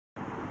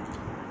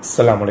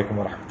அஸ்ஸலாமு அலைக்கும்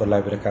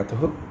வரஹ்மத்துல்லாஹி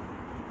வபரகாத்துஹு.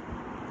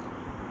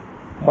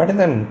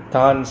 மனிதன்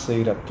தான்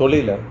செய்கிற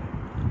தொழிலை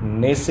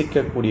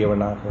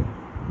நேசிக்கக்கூடியவனாக,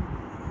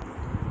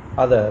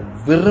 அதை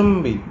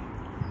விரும்பி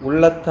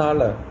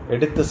உள்ளத்தால்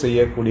எடுத்து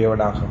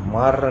செய்யக்கூடியவனாக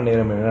மாறுற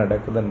நேரம் என்ன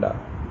நடக்குதுண்டா,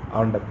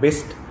 அவனோட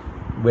பெஸ்ட்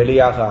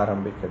வெளியாக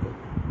ஆரம்பிக்குது.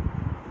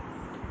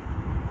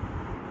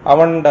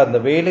 அவனோட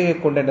அந்த வேலையை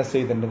கொண்டு என்ன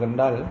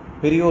செய்துன்றால்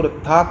பெரிய ஒரு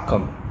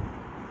தாக்கம்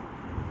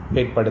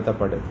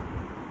ஏற்படுத்தப்படுது.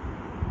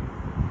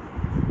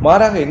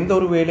 மாறாக எந்த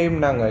ஒரு வேலையும்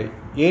நாங்கள்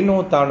ஏனோ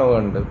தானோ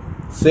என்று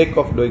சேக்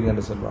ஆஃப் டூயிங்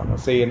என்று சொல்லுவாங்க,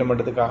 என்ன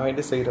பண்ணுறதுக்காக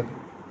வேண்டி செய்கிறது.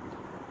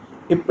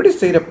 இப்படி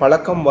செய்கிற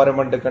பழக்கம்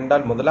வரும் என்று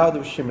கண்டால் முதலாவது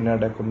விஷயம் என்ன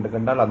நடக்கும் என்று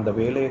கண்டால், அந்த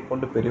வேலையை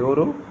கொண்டு பெரிய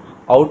ஒரு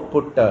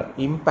அவுட்புட்டை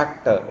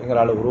இம்பேக்டை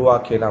எங்களால்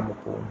உருவாக்க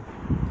இல்லாமல் போகும்.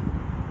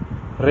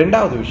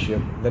 ரெண்டாவது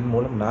விஷயம், இதன்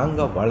மூலம்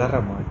நாங்கள் வளர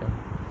மாட்டோம்.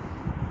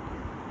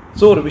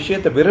 ஸோ ஒரு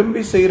விஷயத்தை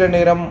விரும்பி செய்கிற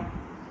நேரம்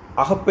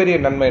அகப்பெரிய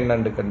நன்மை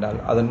என்னன்னு கண்டால்,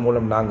 அதன்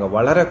மூலம் நாங்கள்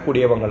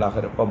வளரக்கூடியவங்களாக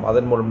இருப்போம்.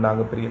 அதன் மூலம்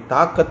நாங்கள் பெரிய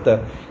தாக்கத்தை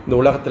இந்த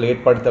உலகத்தில்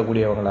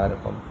ஏற்படுத்தக்கூடியவங்களாக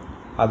இருப்போம்.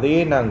 அதே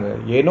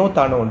நாங்கள் ஏனோ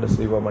தானோ ஒன்று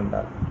செய்வோம்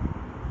என்றால்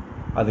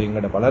அது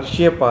எங்களோட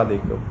வளர்ச்சியை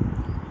பாதிக்கும்.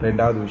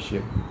 ரெண்டாவது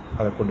விஷயம்,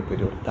 அதை கொண்டு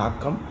பெரிய ஒரு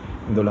தாக்கம்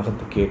இந்த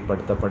உலகத்துக்கு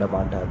ஏற்படுத்தப்பட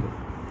மாட்டாது.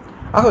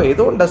 ஆக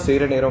ஏதோ ஒன்றா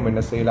செய்கிற நேரம்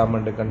என்ன செய்யலாம்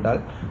என்று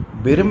கண்டால்,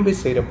 விரும்பி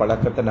செய்கிற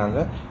பழக்கத்தை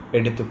நாங்கள்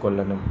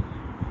எடுத்துக்கொள்ளணும்.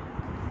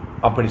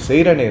 அப்படி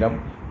செய்கிற நேரம்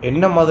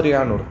என்ன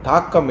மாதிரியான ஒரு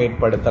தாக்கம்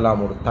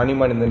ஏற்படுத்தலாம் ஒரு தனி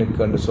மனிதனுக்கு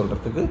என்று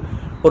சொல்கிறதுக்கு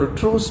ஒரு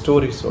ட்ரூ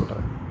ஸ்டோரி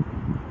சொல்கிறேன்.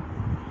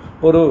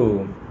 ஒரு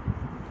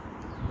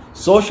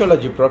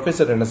சோஷியாலஜி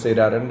ப்ரொஃபஸர் என்ன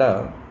செய்கிறாருண்டா,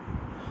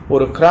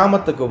 ஒரு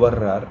கிராமத்துக்கு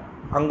வர்றார்.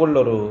 அங்குள்ள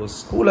ஒரு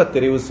ஸ்கூலை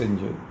தெரிவு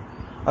செஞ்சு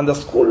அந்த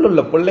ஸ்கூலில்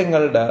உள்ள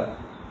பிள்ளைங்களோட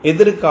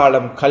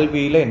எதிர்காலம்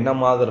கல்வியில் என்ன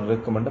மாதிரி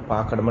இருக்குமென்று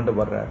பார்க்கணுமென்று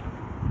வர்றார்.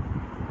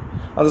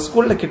 அந்த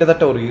ஸ்கூலில்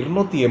கிட்டத்தட்ட ஒரு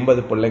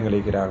 280 பிள்ளைங்கள்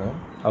இருக்கிறாங்க.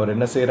 அவர்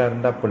என்ன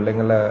செய்கிறாருண்டா,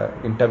 பிள்ளைங்களை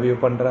இன்டர்வியூ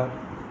பண்ணுறார்,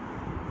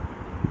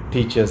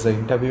 டீச்சர்ஸை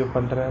இன்டர்வியூ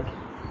பண்ணுறார்,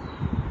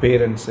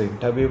 பேரண்ட்ஸை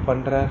இன்டர்வியூ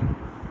பண்ணுறார்,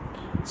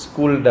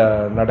 ஸ்கூலில்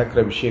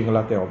நடக்கிற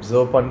விஷயங்களாத்தையும்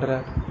அப்சர்வ்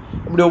பண்ணுறார்.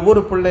 இப்படி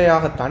ஒவ்வொரு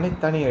பிள்ளையாக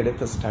தனித்தனி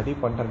எடுத்து ஸ்டடி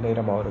பண்ணுற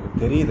நேரம் அவருக்கு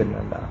தெரியுது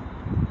என்னண்டா,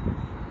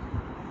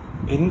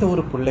 எந்த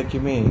ஒரு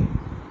பிள்ளைக்குமே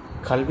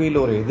கல்வியில்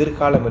ஒரு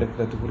எதிர்காலம்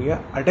இருக்கிறதுக்குரிய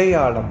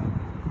அடையாளம்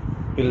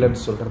இல்லைன்னு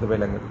சொல்கிறது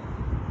விளங்குது.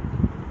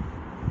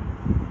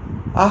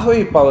 ஆகவே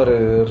இப்போ அவர்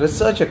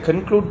ரிசர்ச்சை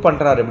கன்க்ளூட்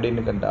பண்ணுறார்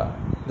எப்படின்னு கண்டா,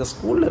 இந்த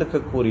ஸ்கூலில்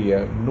இருக்கக்கூடிய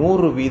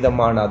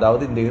 100%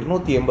 அதாவது இந்த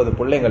 280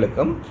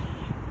 பிள்ளைங்களுக்கும்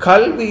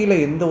கல்வியில்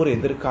எந்த ஒரு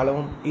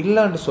எதிர்காலமும்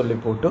இல்லைன்னு சொல்லி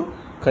போட்டு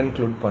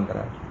கன்க்ளூட்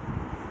பண்ணுறார்.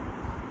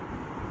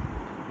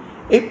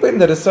 இப்போ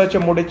இந்த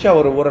ரிசர்ச்சை முடித்து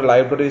அவர் ஒவ்வொரு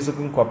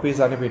லைப்ரரிஸுக்கும்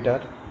காப்பீஸ்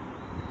அனுப்பிட்டார்.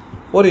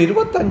 ஒரு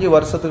 25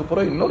 வருஷத்துக்கு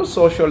பிறகு இன்னொரு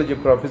சோஷியாலஜி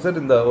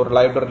ப்ரொஃபஸர் இந்த ஒரு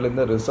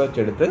லைப்ரரியிலேருந்து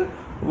ரிசர்ச் எடுத்து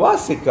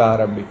வாசிக்க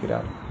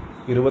ஆரம்பிக்கிறார்.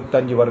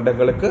 25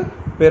 வருடங்களுக்கு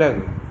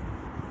பிறகு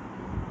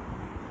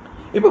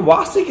இப்போ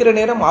வாசிக்கிற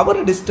நேரம் அவர்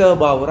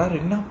டிஸ்டர்ப் ஆகுறார்.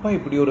 என்னப்பா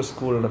இப்படி ஒரு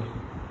ஸ்கூல்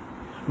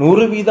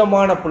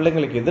 100%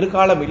 பிள்ளைங்களுக்கு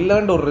எதிர்காலம்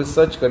இல்லைன்ற ஒரு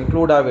ரிசர்ச்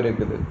கன்க்ளூடாக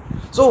இருக்குது.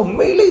 ஸோ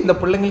உண்மையிலே இந்த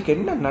பிள்ளைங்களுக்கு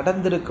என்ன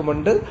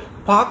நடந்திருக்குமென்று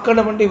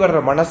பார்க்கணுமென்று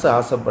இவர மனசு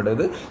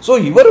ஆசைப்படுது. ஸோ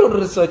இவர் ஒரு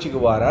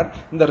ரிசர்ச்சுக்கு வரார்.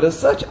 இந்த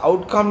ரிசர்ச்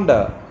அவுட்கம்ட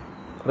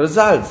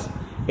ரிசல்ட்ஸ்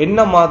என்ன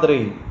மாதிரி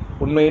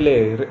உண்மையிலே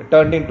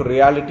டர்ன் இன்டு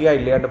ரியாலிட்டியா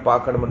இல்லையான்னு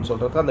பார்க்கணும்னு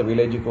சொல்றதுக்கு அந்த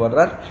வில்லேஜுக்கு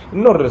வர்றார்.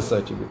 இன்னொரு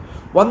ரிசர்ச்சுக்கு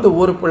வந்து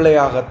ஒரு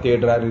பிள்ளையாக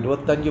தேடுறார்.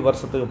 25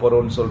 வருஷத்துக்கு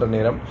போகிறோன்னு சொல்கிற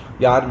நேரம்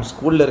யாரும்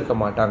ஸ்கூலில் இருக்க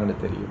மாட்டாங்கன்னு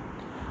தெரியும்.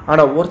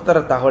 ஆனால்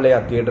ஒருத்தரை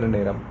தகவலையாக தேடுற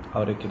நேரம்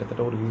அவருக்கு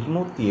கிட்டத்தட்ட ஒரு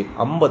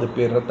 250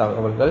 பேர்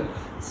தகவல்கள்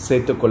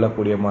சேர்த்து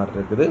கொள்ளக்கூடிய மாதிரி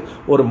இருக்குது.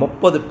 ஒரு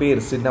 30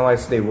 பேர் சின்ன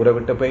வயசுலேயே ஊரை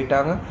விட்டு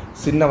போயிட்டாங்க,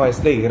 சின்ன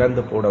வயசுலேயே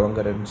இறந்து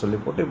போடவங்கன்னு சொல்லி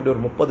போட்டு இப்படி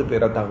ஒரு 30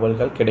 பேர்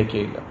தகவல்கள் கிடைக்க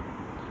இல்லை.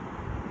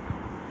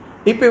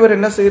 இப்போ இவர்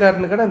என்ன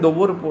செய்கிறாருன்னு, இந்த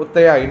ஒவ்வொரு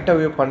பொத்தையா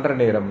இன்டர்வியூ பண்ணுற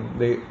நேரம்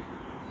இந்த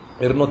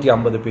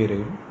 250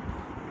 பேரையும்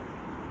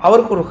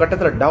அவருக்கு ஒரு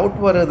கட்டத்தில் டவுட்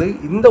வருது.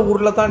 இந்த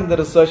ஊரில் தான் இந்த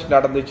ரிசர்ச்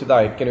நடந்துச்சு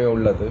தான் ஏற்கனவே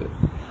உள்ளது,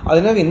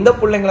 அதனால இந்த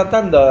பிள்ளைங்களை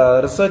தான் இந்த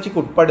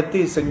ரிசர்ச்சுக்கு உட்படுத்தி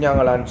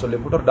செஞ்சாங்களான்னு சொல்லி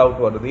போட்டு ஒரு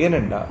டவுட் வருது.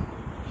 ஏனெண்டா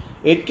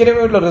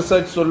ஏற்கனவே உள்ள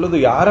ரிசர்ச் சொல்லுது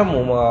யாரும்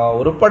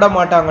உருப்பட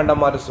மாட்டாங்கன்ற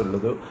மாதிரி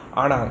சொல்லுது.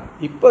 ஆனால்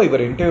இப்போ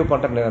இவர் இன்டர்வியூ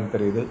பண்ணுற நேரம்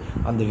தெரியுது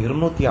அந்த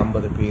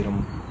 250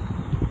 பேரும்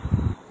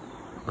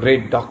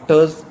great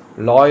doctors,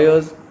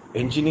 lawyers,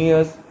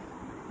 engineers,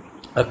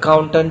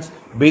 accountants,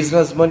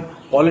 businessman,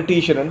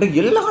 politician என்று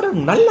எல்லாரும்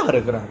நல்லா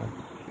இருக்கிறாங்க,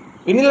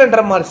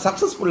 இன்னிலன்ற மாதிரி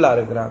சக்சஸ்ஃபுல்லாக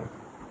இருக்கிறாங்க.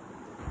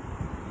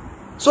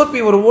 ஸோ இப்போ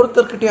இவர்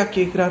ஒருத்தர்கிட்டயா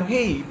கேட்குறாரு, ஹே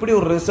இப்படி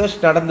ஒரு ரிசர்ச்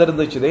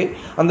நடந்துருந்துச்சுதே,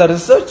 அந்த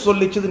ரிசர்ச்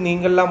சொல்லிச்சுது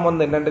நீங்கள்லாம்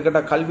வந்து என்னென்னு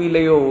கேட்டால்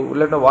கல்வியிலேயோ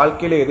இல்லைன்னா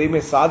வாழ்க்கையிலேயோ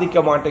எதையுமே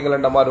சாதிக்க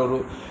மாட்டீங்கன்ற மாதிரி ஒரு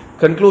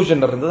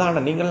கன்க்ளூஷன் இருந்தது.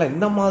 ஆனால் நீங்கள்லாம்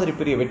இந்த மாதிரி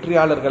பெரிய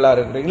வெற்றியாளர்களாக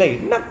இருக்கிறீங்களா,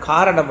 என்ன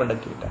காரணம்னு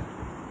கேட்டேன்.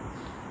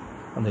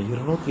 அந்த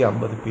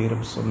 250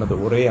 பேரும் சொன்னது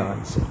ஒரே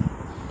ஆன்சர்,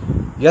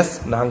 எஸ்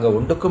நாங்கள்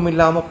ஒன்றுக்கும்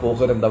இல்லாமல்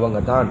போகிறந்தவங்க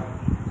தான்.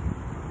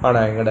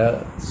 ஆனால் எங்களோட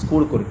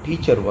ஸ்கூலுக்கு ஒரு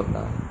டீச்சர்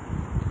வந்தாங்க,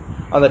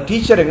 அந்த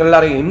டீச்சர் எங்கள்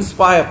எல்லாரையும்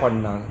இன்ஸ்பயர்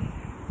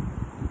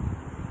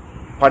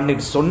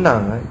பண்ணிட்டு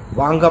சொன்னாங்க,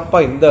 வாங்கப்பா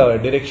இந்த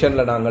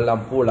டிரெக்ஷனில்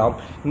நாங்கள்லாம் போகலாம்,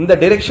 இந்த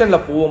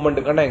டிரெக்ஷனில்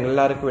போவோம்ட்டுக்கான எங்கள்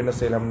எல்லாருக்கும் என்ன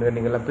செய்யலாம்னு,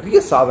 நீங்கள்லாம் பெரிய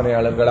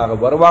சாதனையாளர்களாக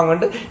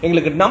வருவாங்கன்னு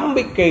எங்களுக்கு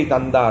நம்பிக்கை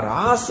தந்தார்,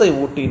 ஆசை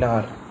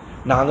ஊட்டினார்.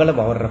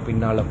 நாங்களும் அவர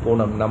பின்னால்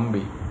போனோம்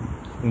நம்பி.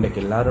 இன்றைக்கு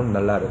எல்லாரும்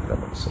நல்லா இருக்கிற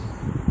சொல்லுங்க.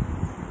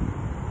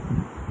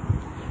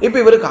 இப்போ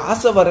இவருக்கு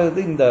ஆசை வர்றது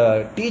இந்த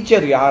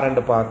டீச்சர்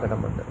யாருன்னு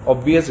பார்க்கணும்.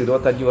 ஆப்வியஸ்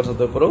 25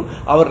 வருஷத்துக்கு பிறகு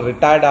அவர்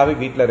ரிட்டையர்டாகவே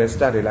வீட்டில்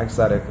ரெஸ்டாக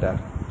ரிலாக்ஸாக இருக்கிறார்.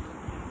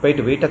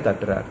 போயிட்டு வீட்டை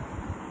தட்டுறார்.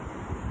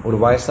 ஒரு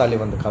வயசாளி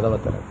வந்து கதவை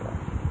திறக்கிறார்.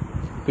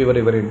 இப்போ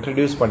இவர்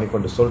இன்ட்ரடியூஸ் பண்ணி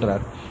கொண்டு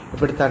சொல்கிறார்,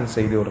 இப்படித்தான்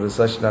செய்தி ஒரு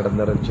ரிசர்ச்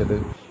நடந்துருந்துச்சது,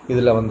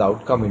 இதில் வந்து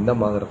அவுட்கம் இந்த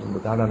மாதிரி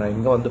இருந்தது, ஆனால் நான்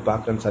இங்கே வந்து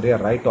பார்க்குறேன்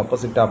சரியாக ரைட்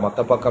ஆப்போசிட்டாக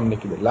மற்ற பக்கம்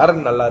நிற்கிது,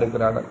 எல்லாரும் நல்லா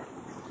இருக்கிறாங்க.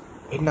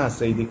 என்ன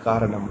செய்தி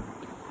காரணம்?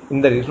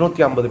 இந்த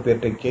 250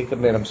 பேர்கிட்ட கேட்குற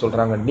நேரம்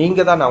சொல்கிறாங்க,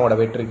 நீங்கள் தான் அவங்களோட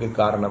வெற்றிக்கு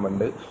காரணம்.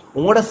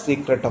 உங்களோட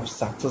சீக்ரெட் ஆஃப்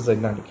சக்ஸஸ்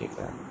என்னன்னு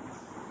கேட்குறாங்க.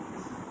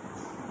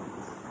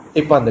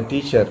 இப்போ அந்த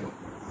டீச்சர்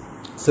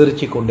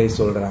சிரிச்சு கொண்டே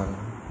சொல்கிறாங்க,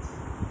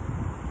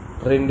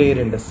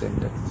 2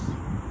 sentence,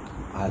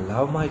 I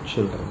love my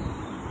children,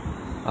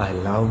 I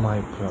love my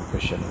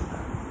profession.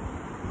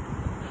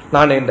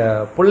 நான் என்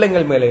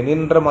பிள்ளைங்கள் மேலே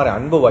நின்ற மாதிரி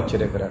அன்பு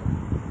வச்சிருக்கிறேன்,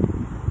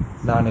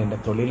 நான்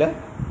என் தொழிலை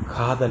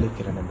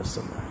காதலிக்கிறேன் என்று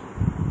சொன்னார்.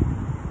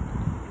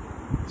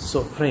 ஸோ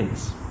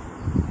ஃப்ரெண்ட்ஸ்,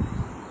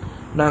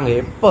 நாங்கள்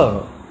எப்போ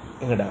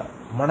எங்களோட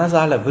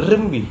மனசால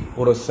விரும்பி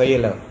ஒரு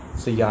செயலை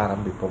செய்ய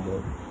ஆரம்பிப்போமோ,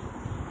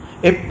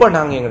 எப்போ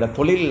நாங்கள் எங்களோட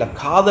தொழிலில்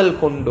காதல்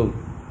கொண்டு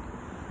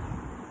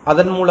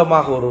அதன்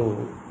மூலமாக ஒரு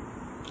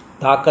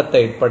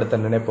தாக்கத்தை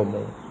ஏற்படுத்த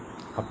நினைப்போமோ,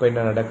 அப்போ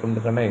என்ன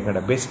நடக்கும்னா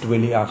எங்களோட பெஸ்ட்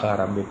வெளியாக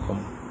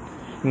ஆரம்பிக்கும்.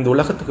 இந்த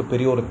உலகத்துக்கு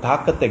பெரிய ஒரு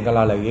தாக்கத்தை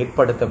எங்களால்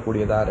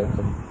ஏற்படுத்தக்கூடியதாக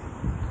இருக்கும்.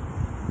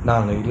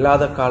 நாங்கள்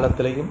இல்லாத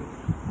காலத்திலையும்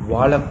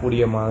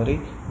வாழக்கூடிய மாதிரி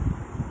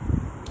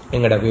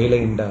எங்களோட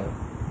வேலையின்ற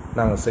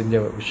நாங்கள் செஞ்ச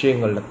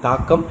விஷயங்களோட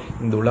தாக்கம்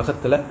இந்த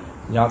உலகத்தில்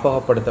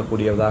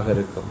ஞாபகப்படுத்தக்கூடியதாக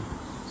இருக்கும்.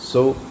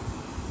 So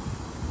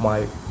my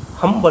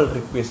humble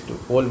request to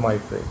all my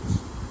friends,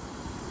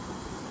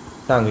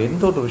 நாங்கள்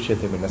எந்த ஒரு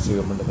விஷயத்தையும் என்ன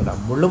செய்வோம்னா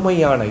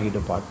முழுமையான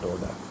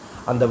ஈடுபாட்டோட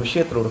அந்த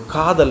விஷயத்தில் ஒரு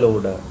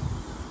காதலோட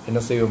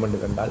என்ன செய்வோம் என்று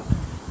கண்டால்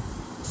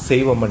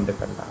செய்வோம் என்று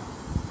கண்டால்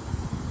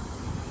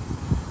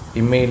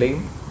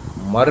இம்மையிலையும்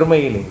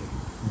மறுமையிலையும்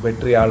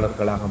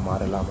வெற்றியாளர்களாக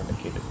மாறலாம் என்று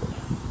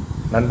கேட்டுக்கொள்கிறேன்.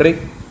 நன்றி.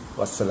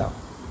 வஸ்ஸலாம்.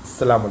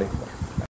 அஸ்ஸலாமு அலைக்கும்.